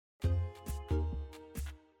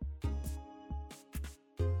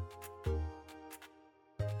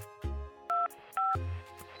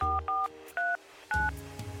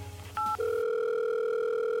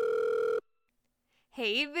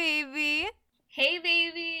Hey, baby. Hey,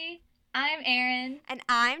 baby. I'm Erin. And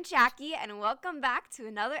I'm Jackie, and welcome back to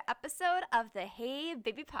another episode of the Hey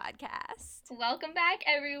Baby podcast. Welcome back,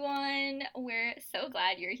 everyone. We're so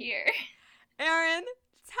glad you're here. Erin,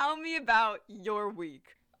 tell me about your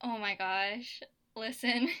week. Oh my gosh.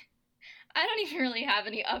 Listen, I don't even really have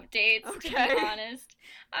any updates, to be honest.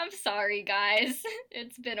 I'm sorry, guys.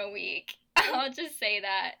 It's been a week. I'll just say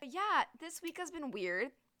that. Yeah, this week has been weird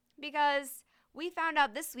because we found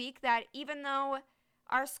out this week that even though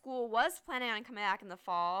our school was planning on coming back in the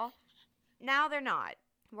fall, now they're not.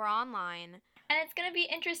 We're online. And it's going to be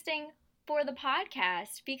interesting for the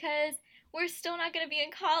podcast because we're still not going to be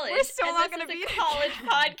in college. We're still not going to be in a college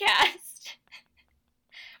podcast.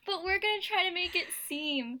 But we're going to try to make it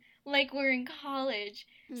seem like we're in college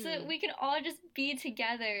so that we can all just be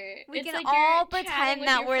together. We can like all pretend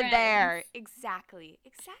that we're friends. There. Exactly.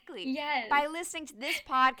 Yes. By listening to this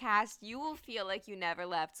podcast, you will feel like you never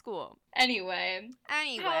left school. Anyway.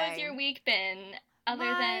 How has your week been other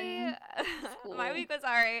than school? My week was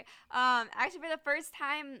alright. Actually, for the first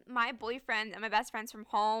time, my boyfriend and my best friends from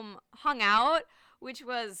home hung out, which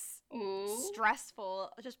was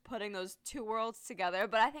stressful, just putting those two worlds together.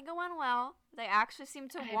 But I think it went well. They actually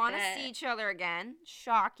seemed to want to see each other again.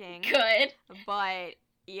 Shocking. Good. But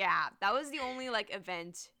yeah, that was the only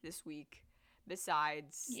event this week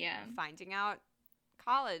besides finding out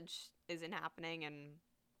college isn't happening and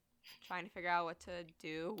trying to figure out what to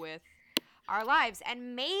do with our lives.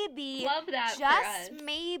 And maybe, love that just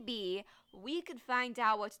maybe, we could find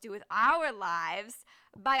out what to do with our lives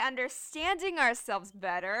by understanding ourselves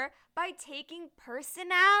better by taking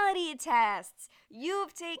personality tests.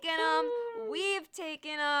 You've taken them, we've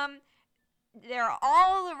taken them, they're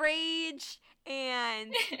all the rage,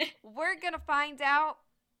 and we're gonna find out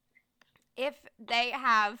if they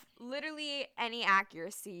have literally any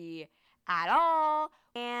accuracy at all,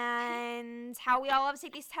 and how we all love to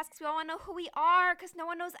take these tests. We all want to know who we are because no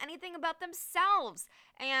one knows anything about themselves.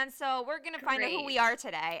 And so we're going to find out who we are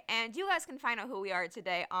today. And you guys can find out who we are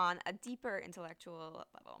today on a deeper intellectual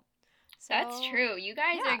level. So, that's true. You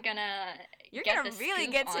guys are going to really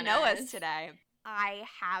get to know us today. I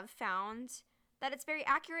have found that it's very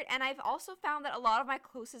accurate. And I've also found that a lot of my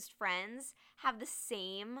closest friends have the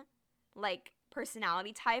same,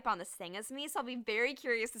 personality type on this thing as me, so I'll be very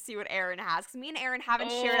curious to see what Erin has, because me and Erin haven't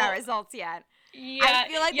shared our results yet. Yeah, I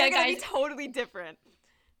feel like they're going to be totally different.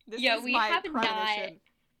 We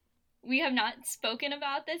have not spoken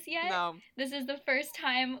about this yet. No. This is the first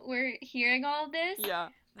time we're hearing all of this. Yeah.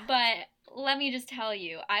 But let me just tell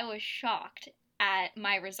you, I was shocked at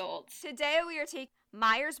my results. Today we are taking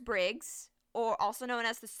Myers-Briggs, or also known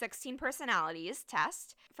as the 16 Personalities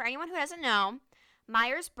test. For anyone who doesn't know,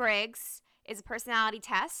 Myers-Briggs is a personality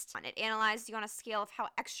test. It analyzes you on a scale of how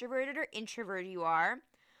extroverted or introverted you are,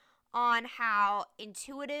 on how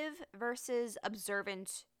intuitive versus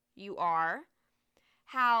observant you are,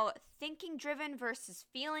 how thinking-driven versus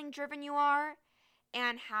feeling-driven you are,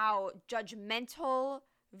 and how judgmental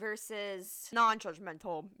versus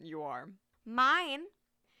non-judgmental you are. Mine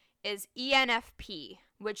is ENFP,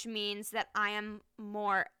 which means that I am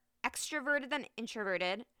more extroverted than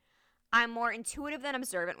introverted. I'm more intuitive than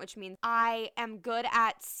observant, which means I am good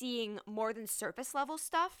at seeing more than surface level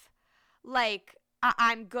stuff.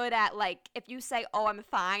 I'm good at, if you say, oh, I'm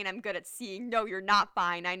fine, I'm good at seeing, no, you're not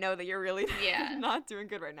fine. I know that you're really not doing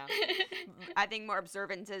good right now. I think more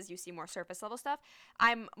observant is you see more surface level stuff.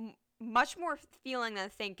 I'm much more feeling than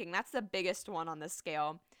thinking. That's the biggest one on this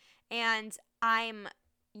scale. And I'm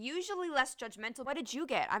usually less judgmental. What did you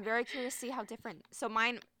get? I'm very curious to see how different. So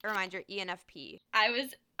mine, remind your ENFP. I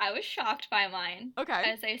was shocked by mine. Okay.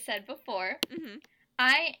 As I said before. Mm-hmm.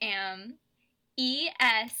 I am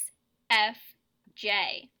ESFJ.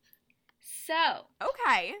 So.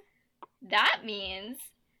 Okay. That means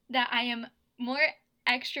that I am more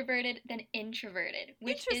extroverted than introverted,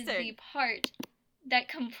 which is the part that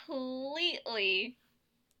completely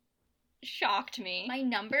shocked me. My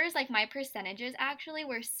numbers, my percentages actually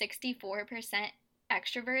were 64%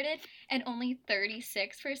 extroverted and only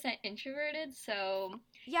 36% introverted, so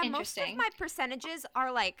yeah, most of my percentages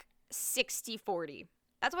are 60-40.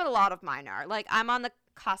 That's what a lot of mine are. I'm on the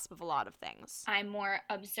cusp of a lot of things. I'm more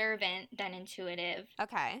observant than intuitive.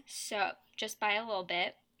 Okay. So, just by a little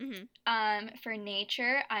bit. Mm-hmm. For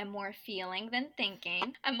nature, I'm more feeling than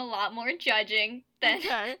thinking. I'm a lot more judging than...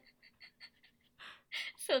 Okay.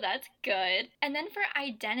 So that's good. And then for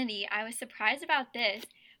identity, I was surprised about this,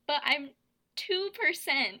 but I'm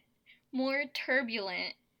 2% more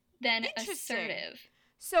turbulent than assertive.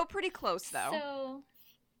 So pretty close, though. So,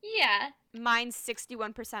 yeah. Mine's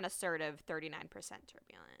 61% assertive, 39%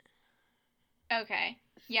 turbulent. Okay.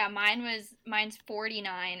 Yeah, mine's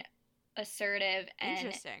 49 assertive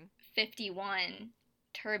and 51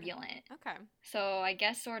 turbulent. Okay. So I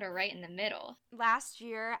guess sort of right in the middle. Last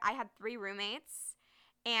year, I had 3 roommates,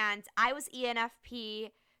 and I was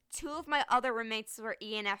ENFP. 2 of my other roommates were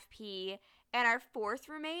ENFP, and our 4th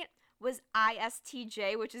roommate was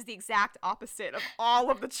ISTJ, which is the exact opposite of all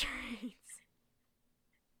of the traits.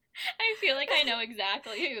 I feel like I know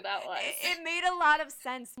exactly who that was. It made a lot of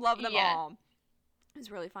sense. Love them all. It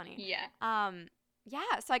was really funny. Yeah.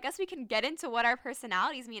 Yeah, so I guess we can get into what our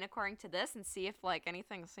personalities mean according to this and see if, like,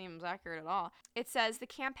 anything seems accurate at all. It says, the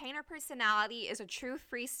campaigner personality is a true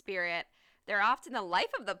free spirit. They're often the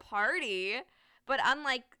life of the party, but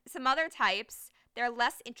unlike some other types, they're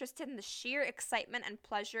less interested in the sheer excitement and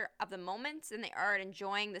pleasure of the moment than they are in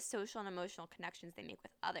enjoying the social and emotional connections they make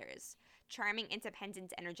with others. Charming,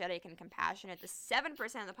 independent, energetic, and compassionate, the 7%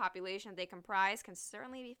 of the population they comprise can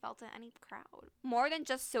certainly be felt in any crowd. More than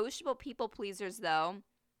just sociable people pleasers, though,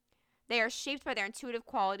 they are shaped by their intuitive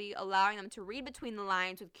quality, allowing them to read between the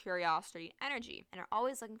lines with curiosity and energy, and are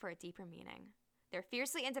always looking for a deeper meaning. They're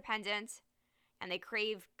fiercely independent, and they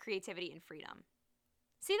crave creativity and freedom.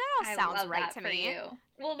 See, that all sounds right to me. You.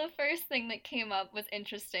 Well, the first thing that came up was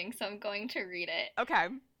interesting, so I'm going to read it. Okay.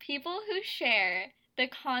 People who share the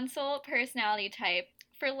Consul personality type,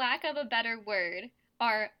 for lack of a better word,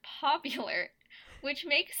 are popular, which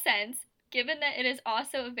makes sense given that it is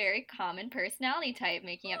also a very common personality type,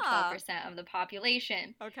 making up 12% of the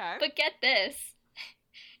population. Okay. But get this.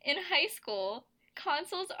 In high school,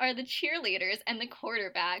 Consuls are the cheerleaders and the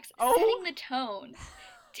quarterbacks, setting the tone,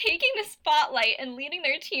 taking the spotlight and leading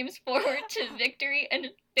their teams forward to victory and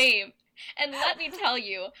fame. And let me tell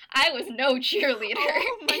you, I was no cheerleader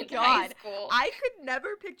in high school. I could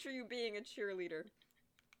never picture you being a cheerleader.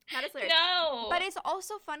 That is hilarious. No. But it's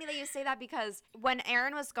also funny that you say that because when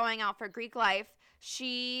Erin was going out for Greek life,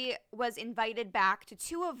 she was invited back to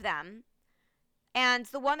 2 of them. And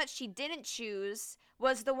the one that she didn't choose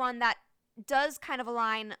was the one that does kind of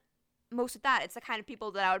align most with that. It's the kind of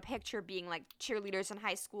people that I would picture being like cheerleaders in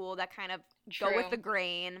high school that kind of go with the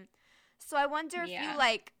grain. So I wonder if you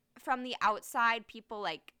like, from the outside, people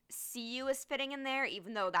like see you as fitting in there,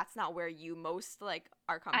 even though that's not where you most like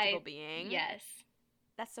are comfortable being. Yes.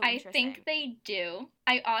 That's so interesting. I think they do.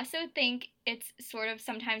 I also think it's sort of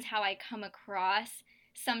sometimes how I come across.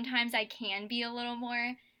 Sometimes I can be a little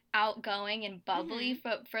more outgoing and bubbly,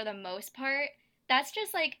 but for the most part, that's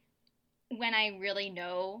just like when I really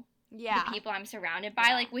know the people I'm surrounded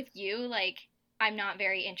by. Like with you, like I'm not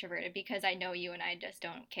very introverted because I know you and I just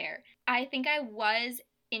don't care. I think I was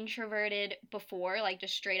introverted before, like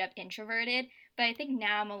just straight up introverted, but I think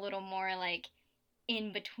now I'm a little more like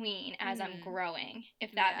in between as I'm growing,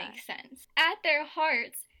 if that makes sense. At their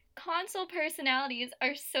hearts, Consul personalities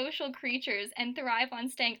are social creatures and thrive on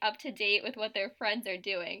staying up to date with what their friends are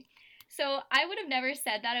doing. So I would have never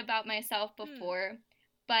said that about myself before,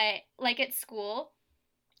 but like at school,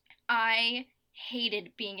 I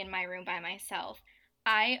hated being in my room by myself.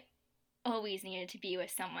 I always needed to be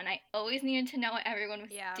with someone. I always needed to know what everyone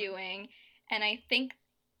was doing. And I think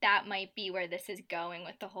that might be where this is going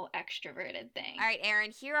with the whole extroverted thing. All right,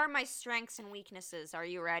 Erin, here are my strengths and weaknesses. Are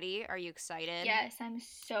you ready? Are you excited? Yes, I'm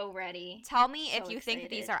so ready. Tell me if you think that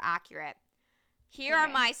these are accurate. Here are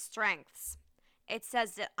my strengths. It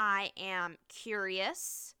says that I am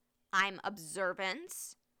curious, I'm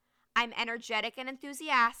observant, I'm energetic and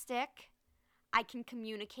enthusiastic, I can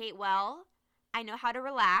communicate well, I know how to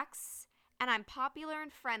relax, and I'm popular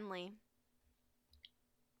and friendly.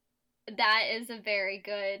 That is a very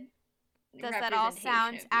good Does that all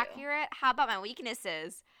sound accurate? How about my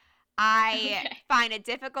weaknesses? I find it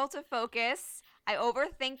difficult to focus. I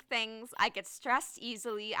overthink things. I get stressed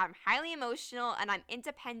easily. I'm highly emotional, and I'm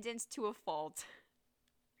independent to a fault.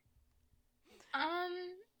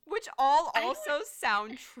 Which all also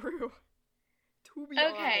sound true. To be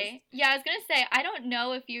honest. Yeah, I was gonna say, I don't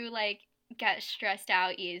know if you like get stressed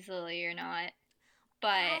out easily or not,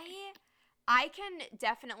 but I can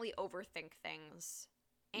definitely overthink things,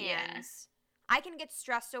 and I can get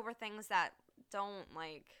stressed over things that don't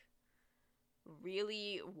like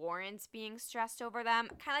really warrant being stressed over them.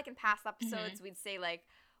 Kind of like in past episodes, we'd say like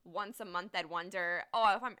once a month I'd wonder,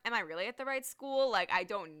 am I really at the right school? Like I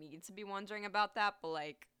don't need to be wondering about that, but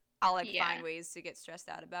like I'll like find ways to get stressed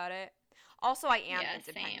out about it. Also, I am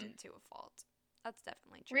independent to a fault. That's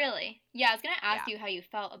definitely true. Really? Yeah, I was gonna ask you how you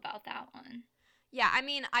felt about that one. Yeah, I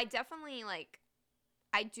mean, I definitely like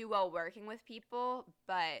I do well working with people,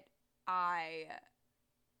 but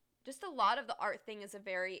just a lot of the art thing is a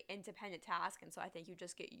very independent task, and so I think you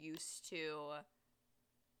just get used to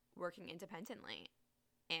working independently.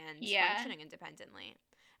 and functioning independently.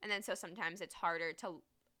 And then so sometimes it's harder to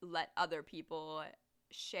let other people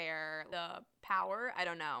share the power. I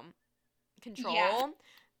don't know. Control. Yeah.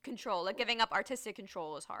 Control. Like giving up artistic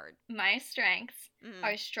control is hard. My strengths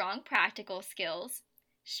are strong practical skills,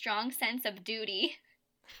 strong sense of duty,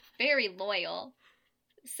 very loyal,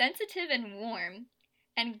 sensitive and warm,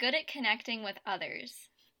 and good at connecting with others.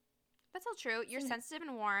 That's all true. You're sensitive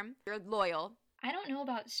and warm. You're loyal. I don't know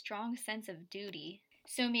about strong sense of duty.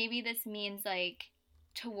 So maybe this means, like,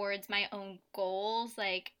 towards my own goals,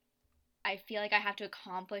 like, I feel like I have to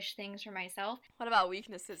accomplish things for myself. What about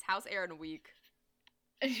weaknesses? How's Erin weak?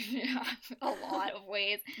 A lot of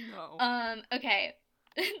ways. No. Okay.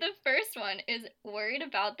 The first one is worried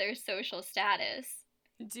about their social status.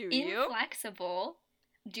 Do you? Inflexible.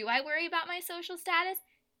 Do I worry about my social status?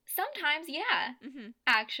 Sometimes, yeah. Mm-hmm.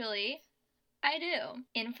 Actually, I do.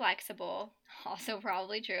 Inflexible. Also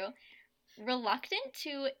probably true. Reluctant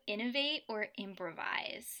to innovate or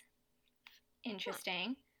improvise.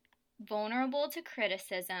 Interesting. Vulnerable to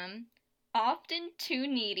criticism. Often too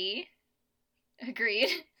needy. Agreed.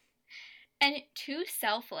 And too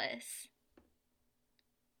selfless.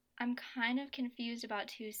 I'm kind of confused about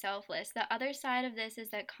too selfless. The other side of this is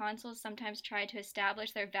that consuls sometimes try to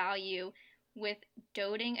establish their value with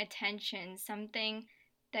doting attention, something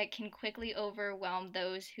that can quickly overwhelm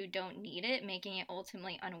those who don't need it, making it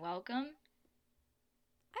ultimately unwelcome.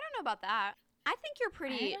 I don't know about that. I think you're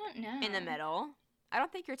pretty in the middle. I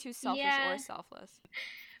don't think you're too selfish or selfless.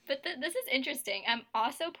 But this is interesting. I'm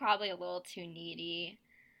also probably a little too needy.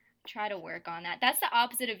 Try to work on that. That's the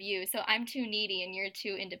opposite of you. So I'm too needy and you're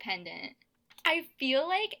too independent. I feel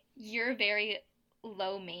like you're very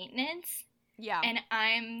low maintenance. Yeah. And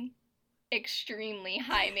I'm extremely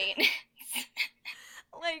high maintenance.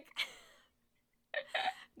 Like,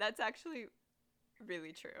 that's actually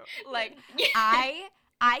really true. Like, I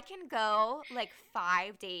can go like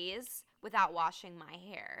 5 days without washing my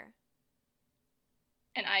hair.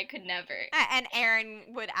 And I could never. And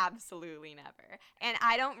Erin would absolutely never. And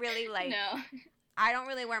I don't really I don't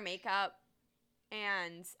really wear makeup.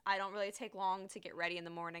 And I don't really take long to get ready in the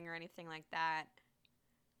morning or anything like that.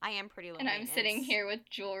 I am pretty low And maintenance. I'm sitting here with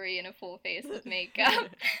jewelry and a full face of makeup.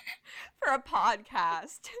 For a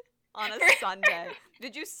podcast on a Sunday.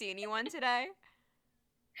 Did you see anyone today?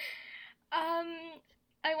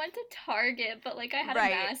 I went to Target, but like I had a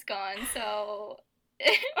mask on, so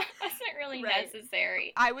it wasn't really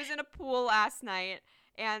necessary. I was in a pool last night,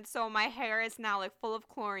 and so my hair is now like full of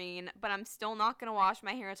chlorine, but I'm still not going to wash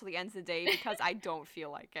my hair until the end of the day because I don't feel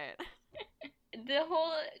like it. The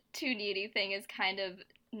whole too needy thing is kind of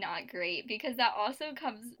not great because that also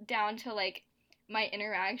comes down to like my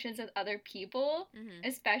interactions with other people,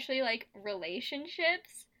 especially like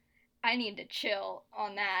relationships. I need to chill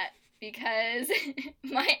on that because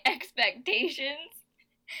my expectations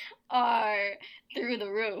are through the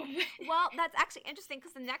roof. Well, that's actually interesting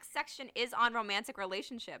because the next section is on romantic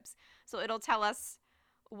relationships. So it'll tell us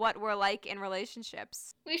what we're like in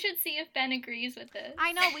relationships. We should see if Ben agrees with this.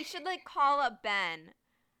 I know, we should like call up Ben.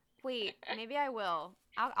 Wait, maybe I will.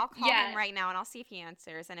 I'll call him right now and I'll see if he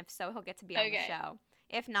answers, and if so, he'll get to be on the show.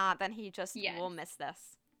 If not, then he just will miss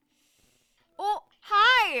this. Oh,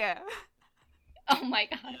 hi! Oh my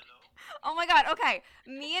god. Oh my god, okay.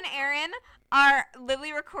 Me and Erin are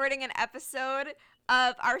literally recording an episode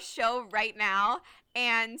of our show right now,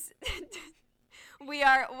 and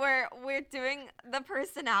we're doing the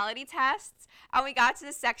personality tests, and we got to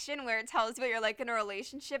the section where it tells you what you're like in a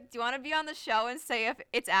relationship. Do you want to be on the show and say if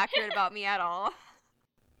it's accurate about me at all?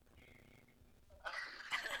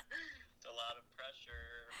 It's a lot of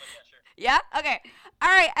pressure, but yeah, sure. Yeah? Okay. All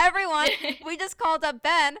right, everyone. We just called up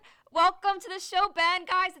Ben. Welcome to the show, Ben.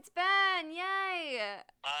 Guys, it's Ben. Yay.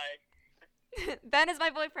 Hi. Ben is my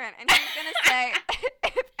boyfriend, and he's going to say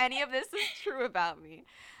if any of this is true about me.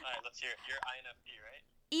 All right, let's hear it. You're INFP, right?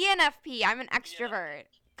 ENFP. I'm an extrovert.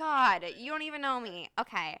 God, you don't even know me.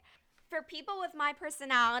 Okay. For people with my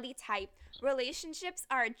personality type, relationships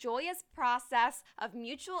are a joyous process of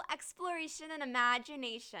mutual exploration and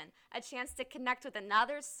imagination, a chance to connect with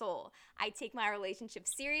another soul. I take my relationship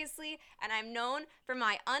seriously, and I'm known for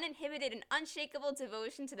my uninhibited and unshakable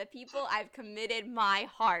devotion to the people I've committed my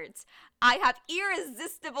heart. I have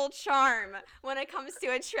irresistible charm when it comes to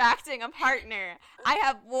attracting a partner. I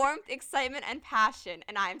have warmth, excitement, and passion,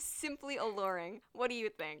 and I'm simply alluring. What do you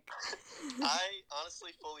think? I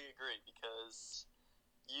honestly fully agree because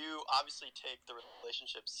you obviously take the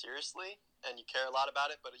relationship seriously and you care a lot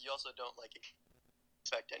about it, but you also don't like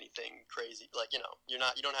expect anything crazy. Like, you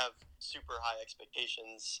don't have super high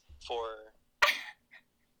expectations for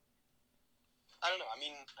I don't know. I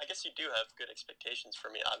mean, I guess you do have good expectations for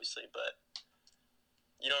me, obviously, but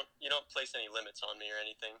you don't place any limits on me or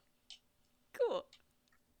anything. Cool.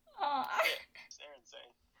 Aww. What's Aaron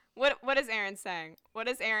saying? What is Aaron saying? What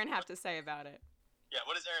does Aaron have to say about it? Yeah,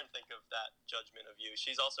 what does Aaron think of that judgment of you?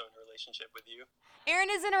 She's also in a relationship with you. Aaron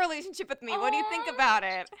is in a relationship with me. What do you think about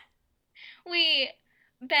it? Wait,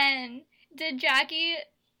 Ben, did Jackie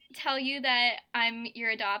tell you that I'm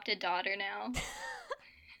your adopted daughter now?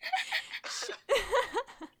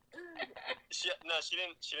 She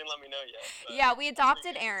didn't let me know yet. Yeah, we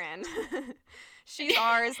adopted Aaron. She's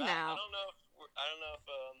ours now. I don't know if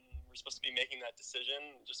we're supposed to be making that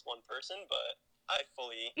decision, just one person, but I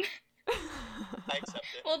accept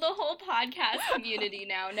it. Well, the whole podcast community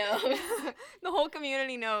now knows. The whole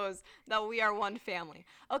community knows that we are one family.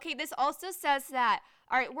 Okay, this also says that,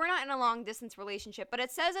 all right, we're not in a long-distance relationship, but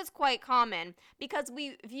it says it's quite common because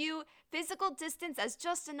we view physical distance as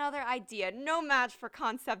just another idea, no match for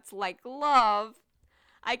concepts like love.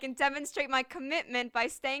 I can demonstrate my commitment by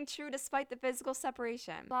staying true despite the physical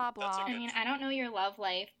separation. Blah, blah. I mean, I don't know your love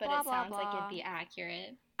life, but blah, it sounds blah, like blah. it'd be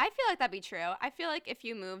accurate. I feel like that'd be true. I feel like if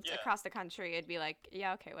you moved across the country, it'd be like,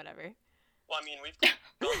 yeah, okay, whatever. Well, I mean, we've gone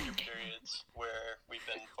through periods where we've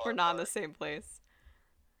been far We're not in apart. the same place.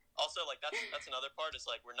 Also, like, that's another part, is,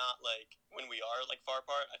 like, we're not, like, when we are, like, far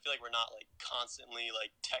apart, I feel like we're not, like, constantly,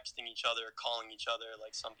 like, texting each other, calling each other,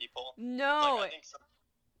 like, some people. No. Like, I think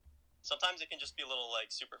sometimes it can just be a little, like,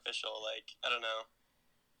 superficial, like, I don't know.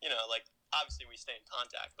 You know, like, obviously we stay in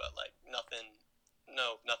contact, but, like, nothing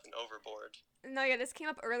overboard. No, yeah, this came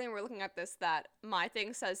up early when we were looking at this, that my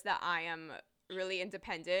thing says that I am really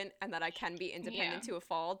independent and that I can be independent to a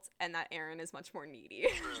fault, and that Aaron is much more needy.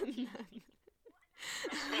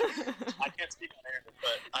 I can't speak on Aaron,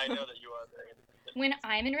 but I know that you are very independent. When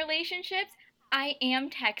I'm in relationships, I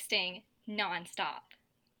am texting nonstop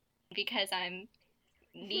because I'm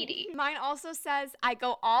needy. Mine also says I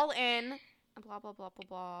go all in, blah, blah, blah, blah,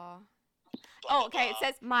 blah. Oh, okay, it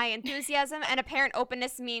says my enthusiasm and apparent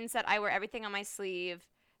openness means that I wear everything on my sleeve.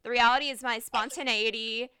 The reality is my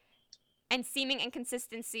spontaneity and seeming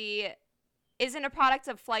inconsistency isn't a product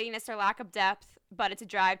of flightiness or lack of depth, but it's a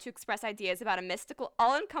drive to express ideas about a mystical,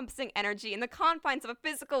 all-encompassing energy in the confines of a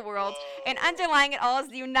physical world, and underlying it all is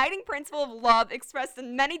the uniting principle of love expressed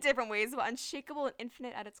in many different ways, but unshakable and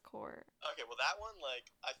infinite at its core. Okay, well, that one,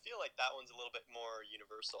 like, I feel like that one's a little bit more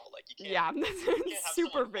universal. Like, you can't, Yeah, you can't have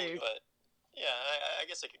super someone vague. But yeah, I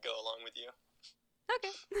guess I could go along with you.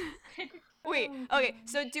 Okay. Wait, okay,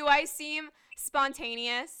 so do I seem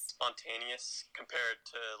spontaneous? Spontaneous compared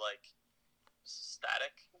to, like,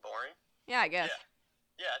 static, boring? Yeah, I guess.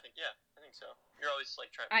 Yeah, I think so. You're always,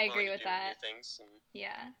 like, trying I agree to with do that. new things. And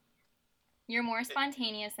Yeah. You're more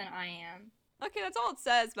spontaneous than I am. Okay, that's all it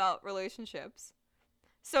says about relationships.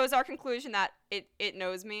 So is our conclusion that it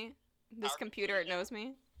knows me? This Our computer, it knows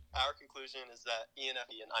me? Our conclusion is that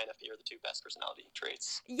ENFP and INFP are the two best personality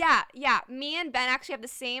traits. Yeah. Me and Ben actually have the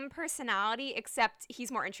same personality, except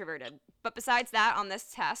he's more introverted. But besides that, on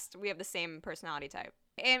this test, we have the same personality type.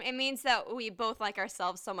 It means that we both like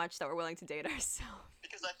ourselves so much that we're willing to date ourselves.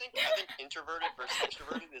 Because I think introverted versus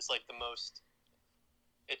extroverted is like the most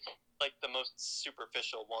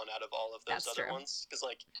superficial one out of all of those That's other true. ones. Because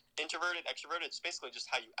like introverted, extroverted, it's basically just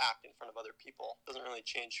how you act in front of other people. It doesn't really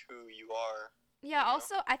change who you are. Yeah,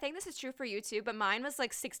 also, I think this is true for you too, but mine was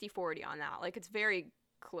like 60-40 on that. Like, it's very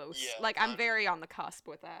close. Yeah, like, I'm very on the cusp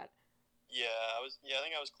with that. Yeah, I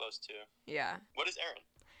think I was close too. Yeah. What is Aaron?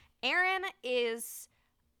 Aaron is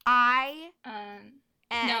I.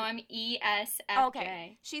 No, I'm ESFJ.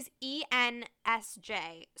 Okay. She's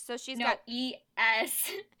ENSJ. So she's No, got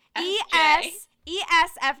ESFJ.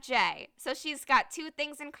 ESFJ. So she's got two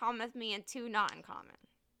things in common with me and two not in common.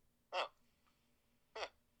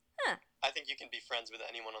 I think you can be friends with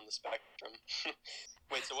anyone on the spectrum.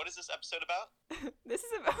 Wait, so what is this episode about? This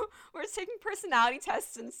is about, we're taking personality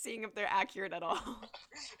tests and seeing if they're accurate at all.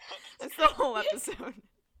 That's the whole episode.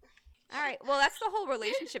 All right, well, that's the whole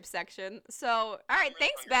relationship section. So, all right, really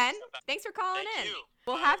thanks, hungry. Ben. Thanks for calling Thank in. you.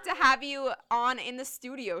 We'll Bye, have to everybody. have you on in the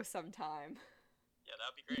studio sometime. Yeah,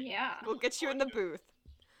 that'd be great. Yeah. We'll get you in the booth.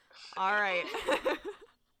 All right. All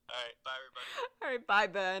right, bye everybody. All right, bye,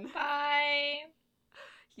 Ben. Bye.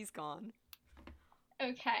 He's gone.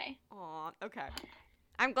 Okay. Aw, okay.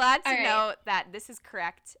 I'm glad to All right. know that this is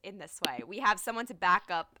correct in this way. We have someone to back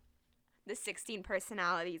up the 16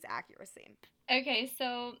 personalities accuracy. Okay,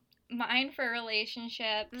 so mine for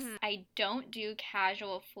relationships, Mhm. I don't do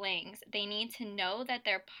casual flings. They need to know that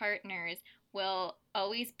their partners will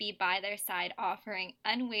always be by their side, offering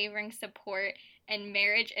unwavering support, and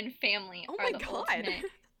marriage and family Oh are my the God. ultimate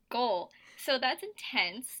goal. So that's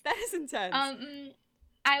intense. That is intense.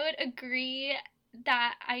 I would agree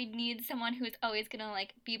that I need someone who's always gonna,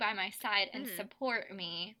 like, be by my side and support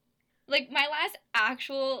me. Like, my last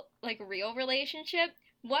actual, like, real relationship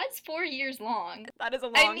was 4 years long. That is a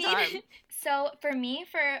long time. So, for me,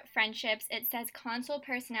 for friendships, it says console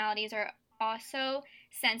personalities are also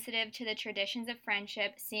sensitive to the traditions of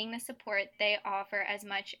friendship, seeing the support they offer as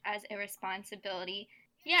much as a responsibility.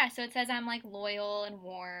 Yeah, so it says I'm, like, loyal and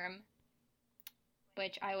warm,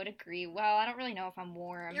 which I would agree. Well, I don't really know if I'm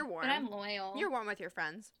warm. You're warm. But I'm loyal. You're warm with your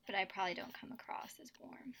friends. But I probably don't come across as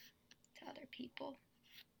warm to other people.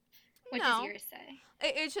 What does yours say?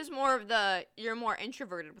 It's just more of you're more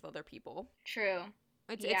introverted with other people. True.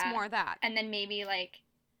 It's more that. And then maybe, like,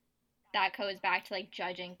 that goes back to, like,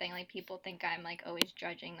 judging thing. Like, people think I'm, like, always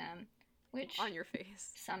judging them. Which on your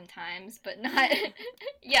face. Sometimes, but not.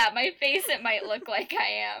 Yeah, my face, it might look like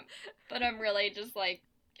I am. But I'm really just, like,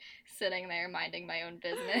 sitting there minding my own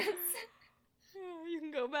business. You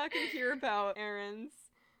can go back and hear about Erin's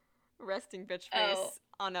resting bitch face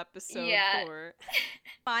on episode 4.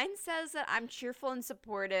 Mine says that I'm cheerful and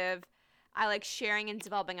supportive. I like sharing and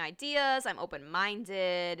developing ideas. I'm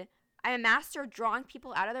open-minded. I'm a master of drawing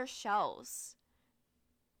people out of their shells.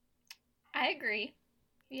 I agree.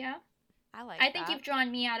 Yeah. I think you've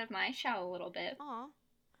drawn me out of my shell a little bit. Aw.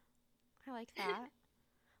 I like that.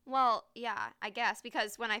 Well, yeah, I guess,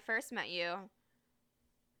 because when I first met you,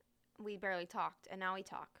 we barely talked, and now we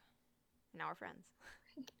talk. Now we're friends.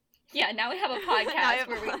 Yeah, now we have a podcast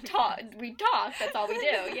where we talk. We talk. That's all we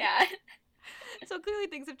do. Yeah. So clearly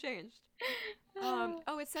things have changed.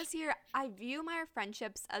 It says here, I view my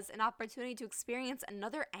friendships as an opportunity to experience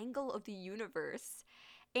another angle of the universe,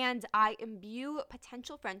 and I imbue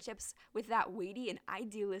potential friendships with that weighty and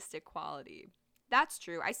idealistic quality. That's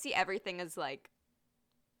true. I see everything as, like,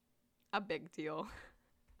 a big deal.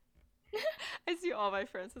 I see all my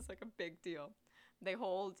friends as, like, a big deal. They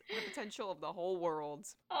hold the potential of the whole world.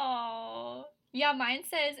 Oh. Yeah, mine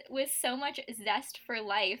says, with so much zest for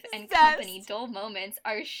life and company, dull moments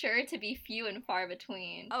are sure to be few and far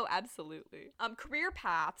between. Oh, absolutely. Career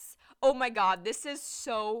paths. Oh my god, this is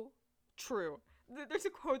so true. There's a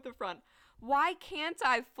quote at the front. Why can't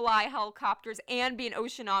I fly helicopters and be an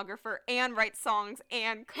oceanographer and write songs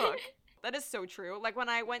and cook? That is so true. Like, when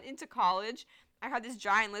I went into college, I had this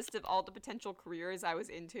giant list of all the potential careers I was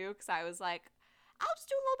into, because I was like, I'll just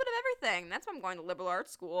do a little bit of everything. That's why I'm going to liberal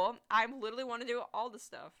arts school. I literally want to do all the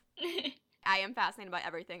stuff. I am fascinated by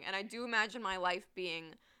everything, and I do imagine my life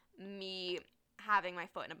being me having my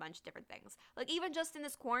foot in a bunch of different things. Like, even just in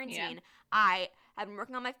this quarantine, I have been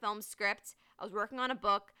working on my film script. I was working on a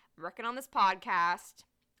book, working on this podcast.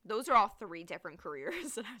 Those are all 3 different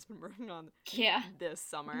careers that I've been working on this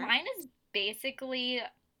summer. Mine is basically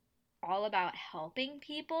all about helping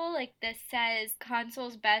people. Like, this says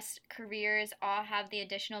Console's best careers all have the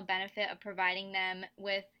additional benefit of providing them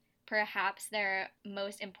with perhaps their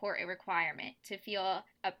most important requirement, to feel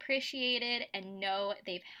appreciated and know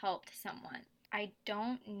they've helped someone. I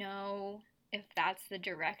don't know if that's the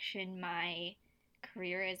direction my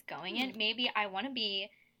career is going in. Maybe I want to be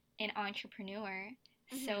an entrepreneur,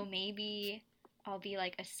 so maybe I'll be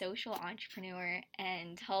like a social entrepreneur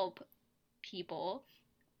and help people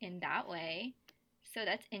in that way. So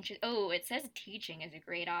that's interesting. Oh, it says teaching is a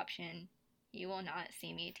great option. You will not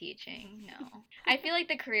see me teaching. No. I feel like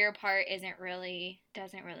the career part doesn't really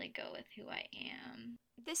go with who I am.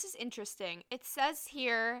 This is interesting. It says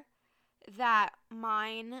here that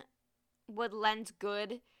mine would lend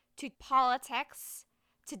good to politics,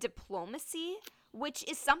 to diplomacy, which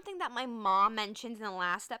is something that my mom mentioned in the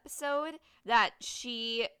last episode, that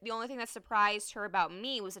the only thing that surprised her about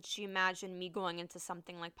me was that she imagined me going into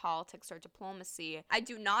something like politics or diplomacy. I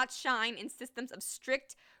do not shine in systems of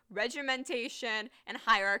strict regimentation and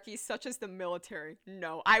hierarchy such as the military.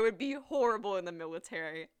 No, I would be horrible in the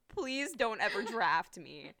military. Please don't ever draft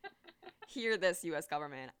me. Hear this, U.S.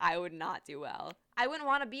 government. I would not do well. I wouldn't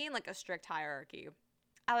want to be in, like, a strict hierarchy.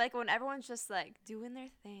 I like when everyone's just, like, doing their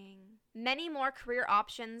thing. Many more career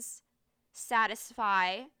options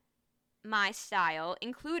satisfy my style,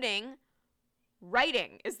 including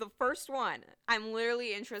writing is the first one. I'm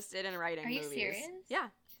literally interested in writing movies. Are you serious? Yeah.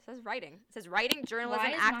 It says writing. It says writing,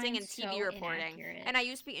 journalism, acting, and TV reporting. Inaccurate? And I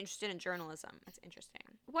used to be interested in journalism. That's interesting.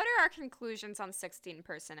 What are our conclusions on 16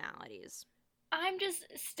 personalities? I'm just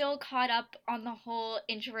still caught up on the whole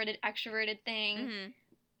introverted, extroverted thing.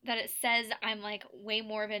 That it says I'm, like, way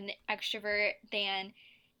more of an extrovert than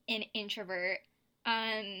an introvert.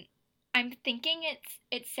 I'm thinking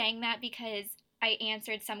it's saying that because I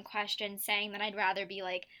answered some questions saying that I'd rather be,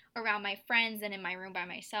 like, around my friends than in my room by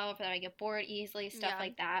myself, or that I get bored easily, stuff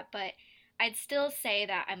like that. But I'd still say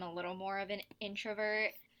that I'm a little more of an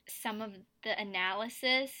introvert. Some of the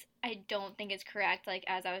analysis I don't think is correct. Like,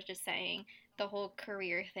 as I was just saying, the whole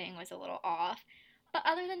career thing was a little off. But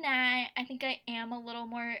other than that, I think I am a little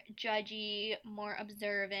more judgy, more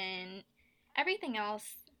observant. Everything else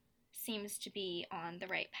seems to be on the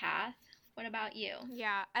right path. What about you?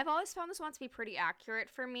 Yeah, I've always found this one to be pretty accurate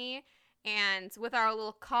for me. And with our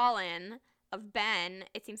little call-in of Ben,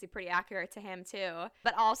 it seems to be pretty accurate to him too.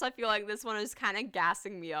 But also I feel like this one is kind of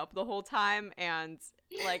gassing me up the whole time. And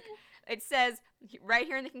like it says right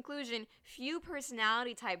here in the conclusion, few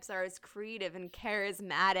personality types are as creative and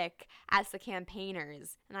charismatic as the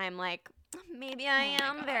campaigners. And I'm like, maybe I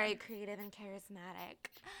am very creative and charismatic.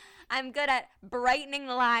 I'm good at brightening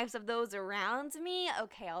the lives of those around me.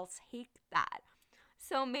 Okay, I'll take that.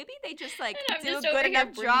 So maybe they just like do a good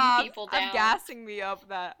enough job of gassing me up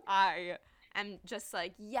that I am just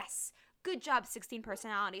like, yes, good job, 16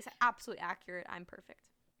 personalities. Absolutely accurate. I'm perfect.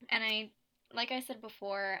 And like I said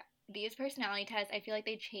before, these personality tests, I feel like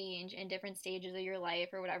they change in different stages of your life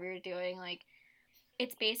or whatever you're doing. Like,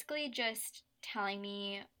 it's basically just telling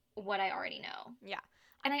me what I already know. Yeah.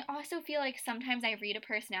 And I also feel like sometimes I read a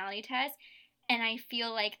personality test and I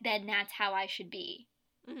feel like then that's how I should be.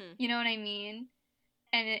 Mm-hmm. You know what I mean?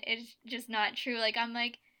 And it's just not true. Like, I'm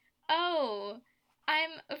like, oh,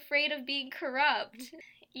 I'm afraid of being corrupt.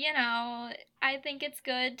 You know, I think it's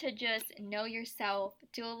good to just know yourself,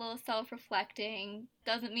 do a little self-reflecting.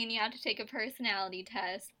 Doesn't mean you have to take a personality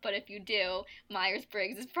test, but if you do,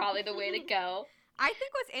 Myers-Briggs is probably the way to go. I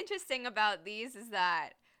think what's interesting about these is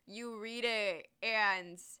that you read it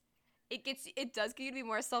and it does get you to be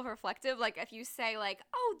more self-reflective. Like, if you say, like,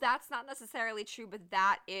 oh, that's not necessarily true, but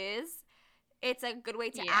that is, it's a good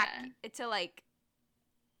way to like,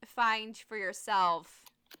 find for yourself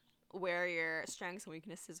where your strengths and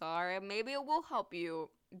weaknesses are, and maybe it will help you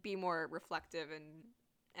be more reflective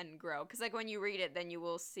and grow. Because, like, when you read it, then you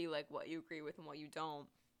will see, like, what you agree with and what you don't.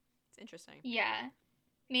 It's interesting. Yeah.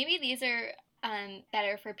 Maybe these are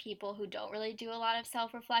better for people who don't really do a lot of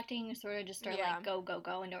self-reflecting, sort of just like, go,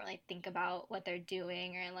 and don't really think about what they're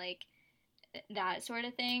doing or, like, that sort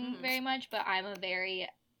of thing very much. But I'm a very,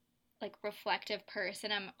 like, reflective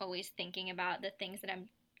person. I'm always thinking about the things that I'm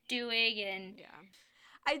doing and... Yeah.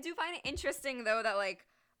 I do find it interesting, though, that, like,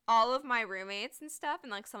 all of my roommates and stuff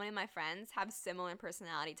and, like, so many of my friends have similar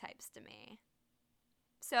personality types to me.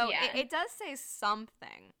 So it does say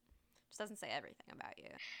something. It just doesn't say everything about you.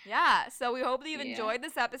 Yeah, so we hope that you've enjoyed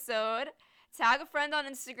this episode. Tag a friend on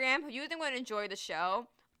Instagram who you think would enjoy the show.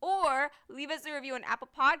 Or leave us a review on Apple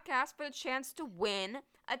Podcasts for the chance to win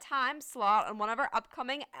a time slot on one of our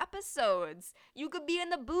upcoming episodes. You could be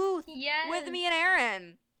in the booth with me and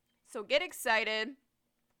Erin. So get excited.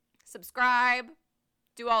 Subscribe,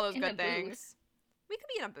 do all those good things. We could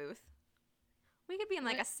be in a booth. We could be in,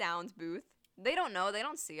 like, a sound booth. They don't know. They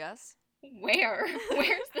don't see us. Where?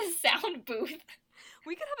 Where's the sound booth?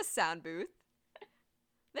 We could have a sound booth.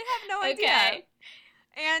 They have no idea. Okay.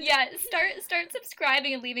 And yeah, start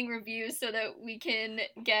subscribing and leaving reviews so that we can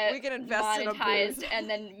invest monetized in a booth. and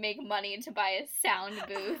then make money to buy a sound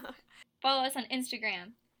booth. Follow us on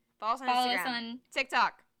Instagram. Follow us on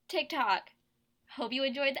TikTok. Hope you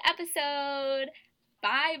enjoyed the episode.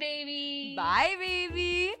 Bye, baby. Bye,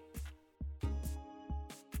 baby.